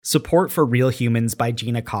Support for Real Humans by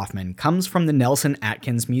Gina Kaufman comes from the Nelson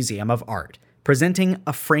Atkins Museum of Art, presenting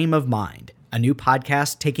A Frame of Mind, a new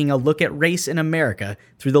podcast taking a look at race in America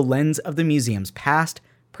through the lens of the museum's past,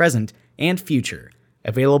 present, and future.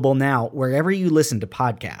 Available now wherever you listen to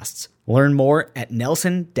podcasts. Learn more at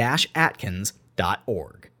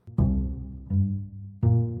nelson-atkins.org.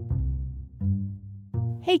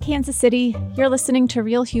 Hey, Kansas City. You're listening to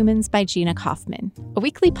Real Humans by Gina Kaufman, a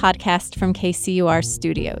weekly podcast from KCUR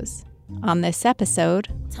Studios. On this episode...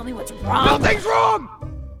 Tell me what's wrong. Nothing's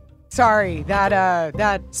wrong! Sorry,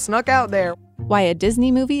 that snuck out there. Why a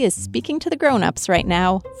Disney movie is speaking to the grown-ups right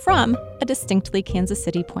now from a distinctly Kansas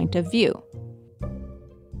City point of view.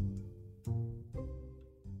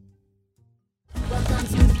 Welcome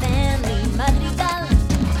to Family Madrigal,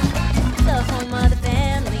 the home of the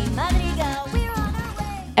Family Madrigal. We're on our way.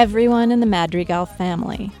 Everyone in the Madrigal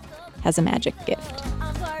family has a magic gift.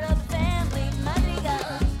 I'm part of the Family Madrigal.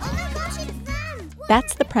 Oh my gosh, it's them!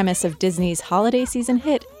 That's the premise of Disney's holiday season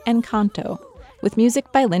hit Encanto, with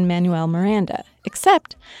music by Lin-Manuel Miranda.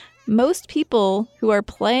 Except, most people who are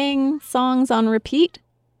playing songs on repeat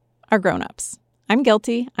are grown-ups. I'm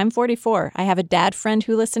guilty. I'm 44. I have a dad friend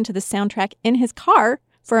who listened to the soundtrack in his car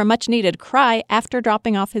for a much-needed cry after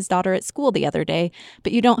dropping off his daughter at school the other day,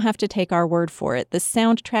 but you don't have to take our word for it. The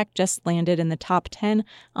soundtrack just landed in the top 10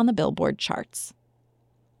 on the Billboard charts.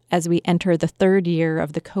 As we enter the third year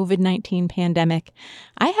of the COVID-19 pandemic,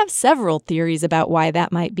 I have several theories about why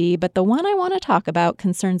that might be, but the one I want to talk about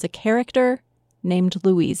concerns a character named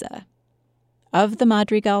Luisa. Of the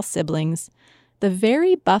Madrigal siblings, the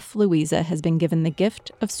very buff Luisa has been given the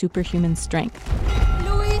gift of superhuman strength.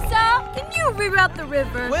 Louisa, can you reroute the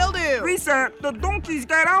river? Will do. Lisa, the donkeys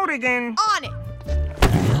got out again. On it.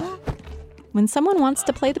 When someone wants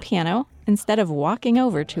to play the piano, instead of walking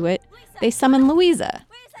over to it, they summon Luisa,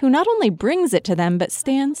 who not only brings it to them, but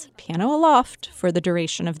stands piano aloft for the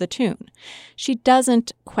duration of the tune. She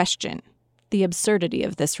doesn't question the absurdity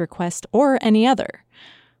of this request or any other.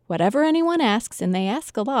 Whatever anyone asks, and they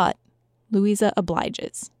ask a lot, Luisa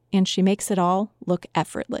obliges, and she makes it all look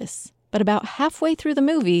effortless. But about halfway through the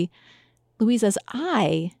movie, Luisa's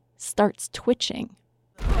eye starts twitching.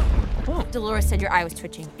 Dolores said your eye was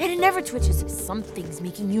twitching. And it never twitches. Something's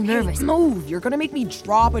making you nervous. Hey, move. You're gonna make me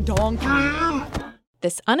drop a donkey.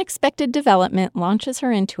 This unexpected development launches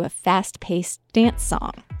her into a fast-paced dance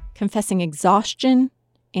song, confessing exhaustion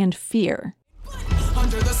and fear.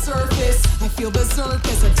 Under the surface, I feel berserk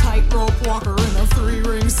as a tightrope walker in a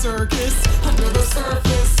three-ring circus. Under the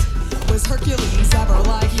surface, was Hercules ever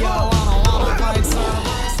like yo on a lot of white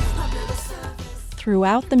surface? Under the surface.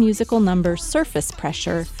 Throughout the musical number Surface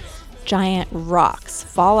Pressure, giant rocks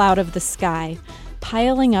fall out of the sky,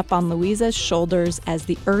 piling up on Luisa's shoulders as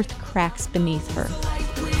the earth cracks beneath her.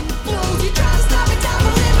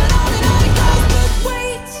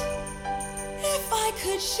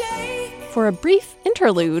 For a brief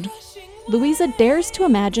interlude, Luisa dares to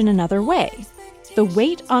imagine another way. The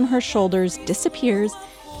weight on her shoulders disappears.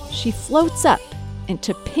 She floats up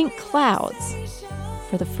into pink clouds.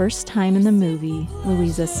 For the first time in the movie,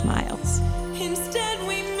 Luisa smiles. Instead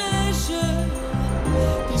we measure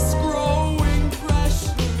this growing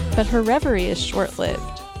pressure. But her reverie is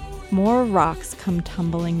short-lived. More rocks come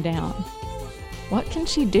tumbling down. What can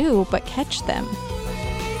she do but catch them?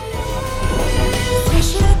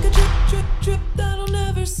 That'll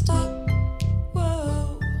never stop.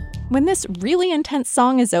 Whoa. When this really intense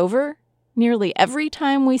song is over, nearly every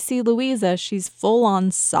time we see Luisa, she's full-on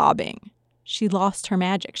sobbing. She lost her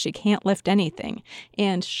magic. She can't lift anything.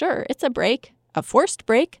 And sure, it's a break, a forced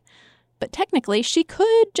break, but technically she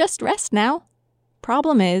could just rest now.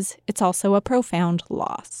 Problem is, it's also a profound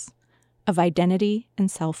loss of identity and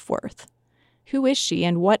self-worth. Who is she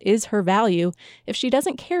and what is her value if she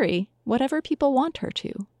doesn't carry whatever people want her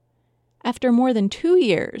to? After more than 2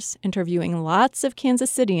 years interviewing lots of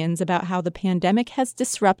Kansas Cityans about how the pandemic has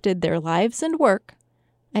disrupted their lives and work,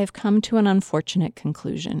 I have come to an unfortunate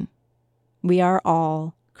conclusion. We are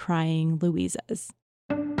all crying Luisas.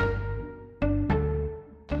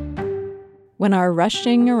 When our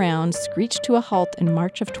rushing around screeched to a halt in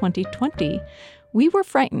March of 2020, we were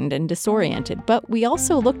frightened and disoriented, but we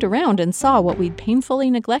also looked around and saw what we'd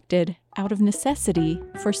painfully neglected out of necessity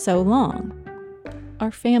for so long.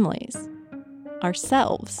 Our families.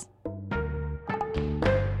 Ourselves.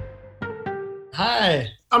 Hi,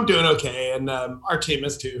 I'm doing okay, and our team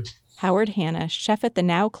is too. Howard Hanna, chef at the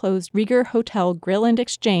now-closed Rieger Hotel Grill and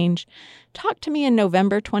Exchange, talked to me in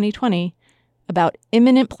November 2020 about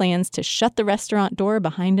imminent plans to shut the restaurant door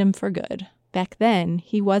behind him for good. Back then,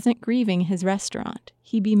 he wasn't grieving his restaurant.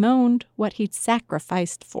 He bemoaned what he'd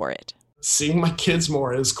sacrificed for it. seeing my kids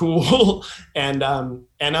more is cool. and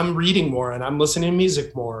I'm reading more and I'm listening to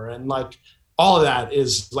music more. And like all of that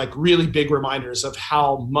is like really big reminders of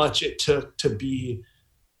how much it took to be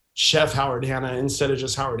Chef Howard Hanna instead of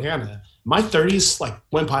just Howard Hanna. My 30s like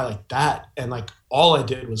went by like that. And like all I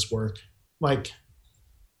did was work. Like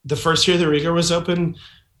the first year the Rieger was open,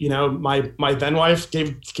 you know, my then wife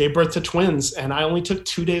gave birth to twins and I only took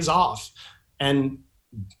 2 days off. And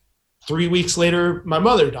 3 weeks later, my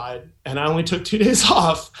mother died and I only took 2 days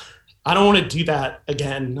off. I don't want to do that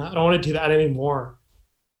again. I don't want to do that anymore.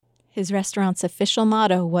 His restaurant's official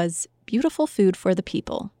motto was beautiful food for the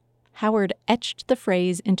people. Howard etched the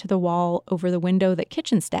phrase into the wall over the window that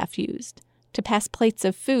kitchen staff used to pass plates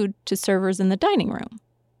of food to servers in the dining room.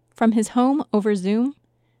 From his home over Zoom,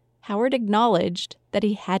 Howard acknowledged that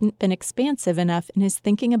he hadn't been expansive enough in his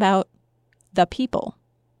thinking about the people.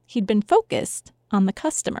 He'd been focused on the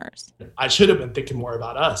customers. I should have been thinking more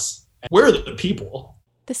about us. We're the people.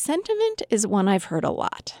 The sentiment is one I've heard a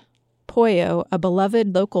lot. Pollo, a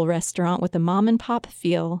beloved local restaurant with a mom-and-pop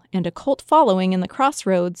feel and a cult following in the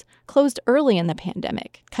Crossroads, closed early in the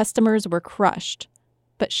pandemic. Customers were crushed.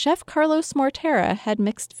 But Chef Carlos Mortera had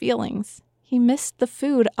mixed feelings. He missed the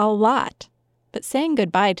food a lot. But saying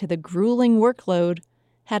goodbye to the grueling workload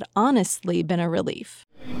had honestly been a relief.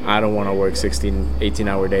 I don't want to work 16,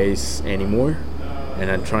 18-hour days anymore,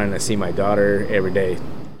 and I'm trying to see my daughter every day.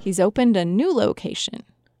 He's opened a new location.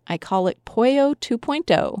 I call it Pollo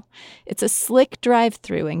 2.0. It's a slick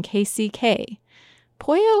drive-thru in KCK.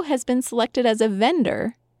 Pollo has been selected as a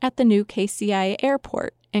vendor at the new KCI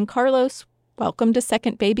airport, and Carlos welcomed a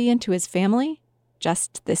second baby into his family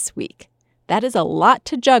just this week. That is a lot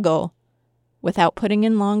to juggle without putting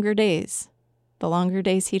in longer days, the longer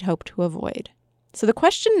days he'd hoped to avoid. So the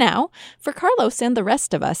question now for Carlos and the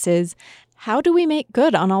rest of us is, how do we make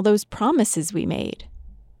good on all those promises we made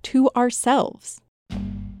to ourselves?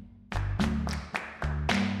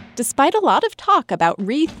 Despite a lot of talk about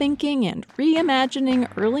rethinking and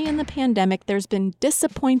reimagining early in the pandemic, there's been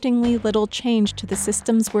disappointingly little change to the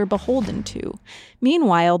systems we're beholden to.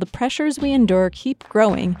 Meanwhile, the pressures we endure keep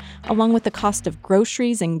growing, along with the cost of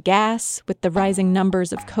groceries and gas, with the rising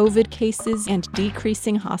numbers of COVID cases and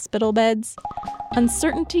decreasing hospital beds.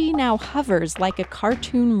 Uncertainty now hovers like a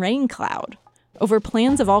cartoon rain cloud over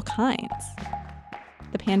plans of all kinds.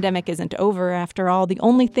 The pandemic isn't over, after all. The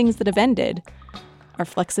only things that have ended are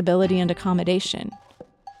flexibility and accommodation.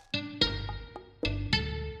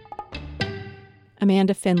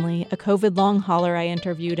 Amanda Finley, a COVID long hauler I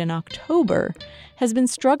interviewed in October, has been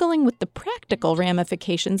struggling with the practical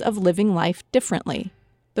ramifications of living life differently.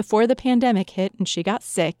 Before the pandemic hit and she got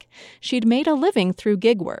sick, she'd made a living through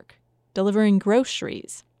gig work, delivering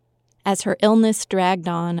groceries. As her illness dragged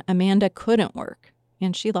on, Amanda couldn't work,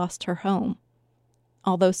 and she lost her home.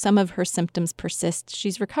 Although some of her symptoms persist,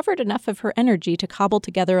 she's recovered enough of her energy to cobble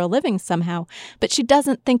together a living somehow, but she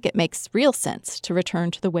doesn't think it makes real sense to return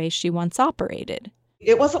to the way she once operated.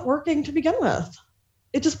 It wasn't working to begin with.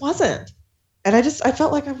 It just wasn't. And I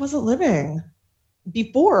felt like I wasn't living.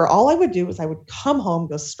 Before, all I would do was I would come home,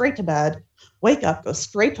 go straight to bed, wake up, go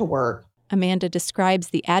straight to work. Amanda describes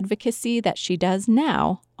the advocacy that she does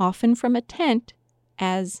now, often from a tent,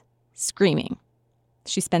 as screaming.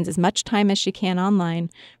 She spends as much time as she can online,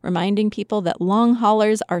 reminding people that long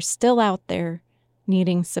haulers are still out there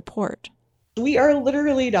needing support. We are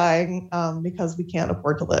literally dying because we can't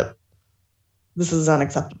afford to live. This is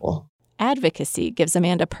unacceptable. Advocacy gives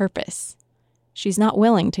Amanda purpose. She's not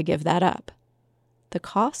willing to give that up. The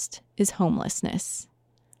cost is homelessness.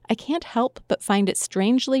 I can't help but find it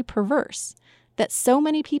strangely perverse that so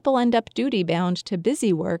many people end up duty-bound to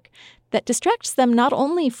busy work that distracts them not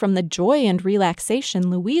only from the joy and relaxation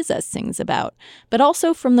Louisa sings about, but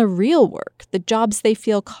also from the real work, the jobs they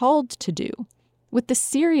feel called to do. With the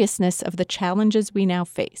seriousness of the challenges we now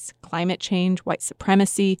face, climate change, white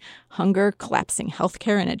supremacy, hunger, collapsing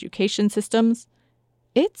healthcare and education systems,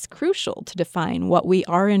 it's crucial to define what we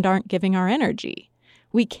are and aren't giving our energy.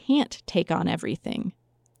 We can't take on everything.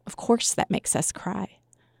 Of course that makes us cry.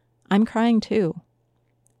 I'm crying too.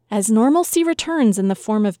 As normalcy returns in the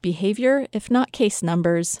form of behavior, if not case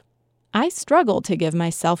numbers, I struggle to give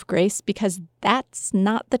myself grace because that's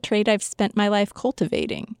not the trait I've spent my life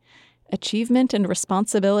cultivating. Achievement and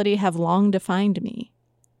responsibility have long defined me.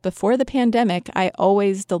 Before the pandemic, I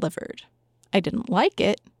always delivered. I didn't like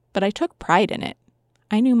it, but I took pride in it.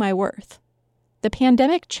 I knew my worth. The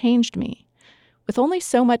pandemic changed me. With only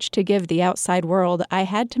so much to give the outside world, I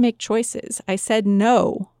had to make choices. I said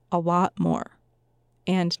no a lot more.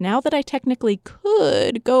 And now that I technically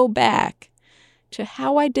could go back to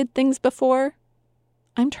how I did things before,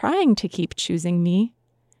 I'm trying to keep choosing me.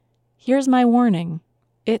 Here's my warning.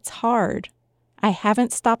 It's hard. I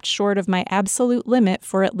haven't stopped short of my absolute limit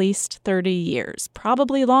for at least 30 years,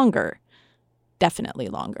 probably longer. Definitely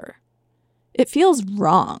longer. It feels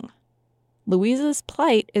wrong. Louisa's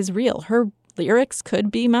plight is real. Her lyrics could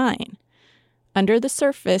be mine. Under the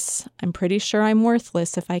surface, I'm pretty sure I'm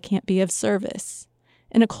worthless if I can't be of service.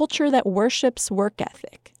 In a culture that worships work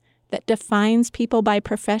ethic, that defines people by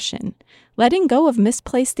profession, letting go of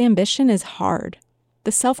misplaced ambition is hard.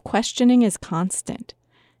 The self-questioning is constant.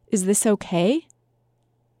 Is this okay?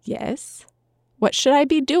 Yes. What should I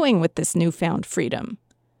be doing with this newfound freedom?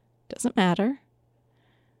 Doesn't matter.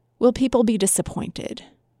 Will people be disappointed?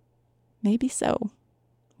 Maybe so.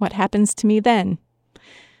 What happens to me then?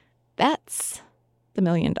 That's the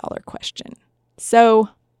million-dollar question. So,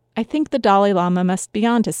 I think the Dalai Lama must be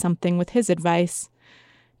onto something with his advice.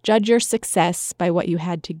 Judge your success by what you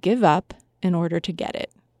had to give up in order to get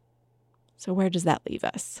it. So where does that leave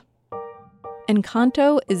us?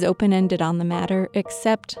 Encanto is open-ended on the matter,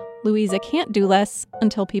 except Louisa can't do less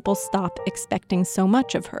until people stop expecting so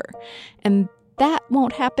much of her. And that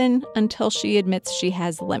won't happen until she admits she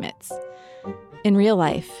has limits. In real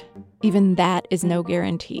life, even that is no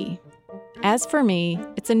guarantee. As for me,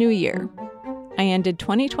 it's a new year. I ended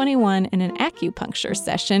 2021 in an acupuncture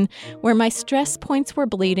session where my stress points were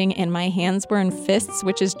bleeding and my hands were in fists,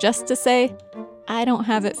 which is just to say, I don't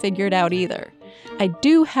have it figured out either. I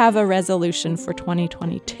do have a resolution for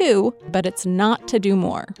 2022, but it's not to do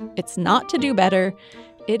more. It's not to do better.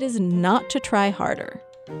 It is not to try harder.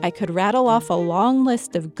 I could rattle off a long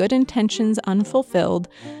list of good intentions unfulfilled,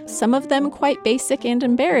 some of them quite basic and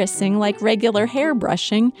embarrassing, like regular hair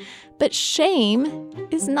brushing, but shame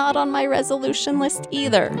is not on my resolution list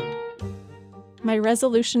either. My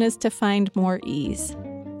resolution is to find more ease.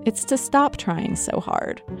 It's to stop trying so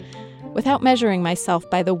hard, without measuring myself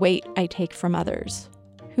by the weight I take from others.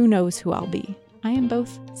 Who knows who I'll be? I am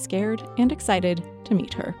both scared and excited to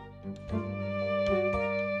meet her.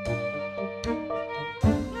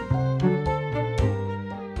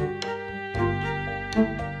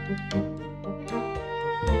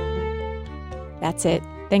 That's it.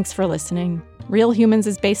 Thanks for listening. Real Humans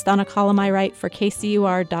is based on a column I write for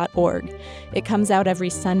kcur.org. It comes out every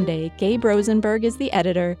Sunday. Gabe Rosenberg is the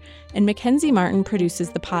editor, and Mackenzie Martin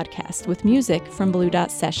produces the podcast with music from Blue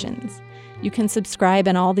Dot Sessions. You can subscribe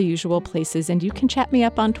in all the usual places, and you can chat me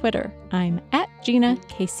up on Twitter. I'm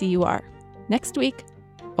 @GinaKCUR. Next week,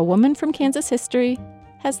 a woman from Kansas history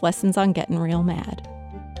has lessons on getting real mad.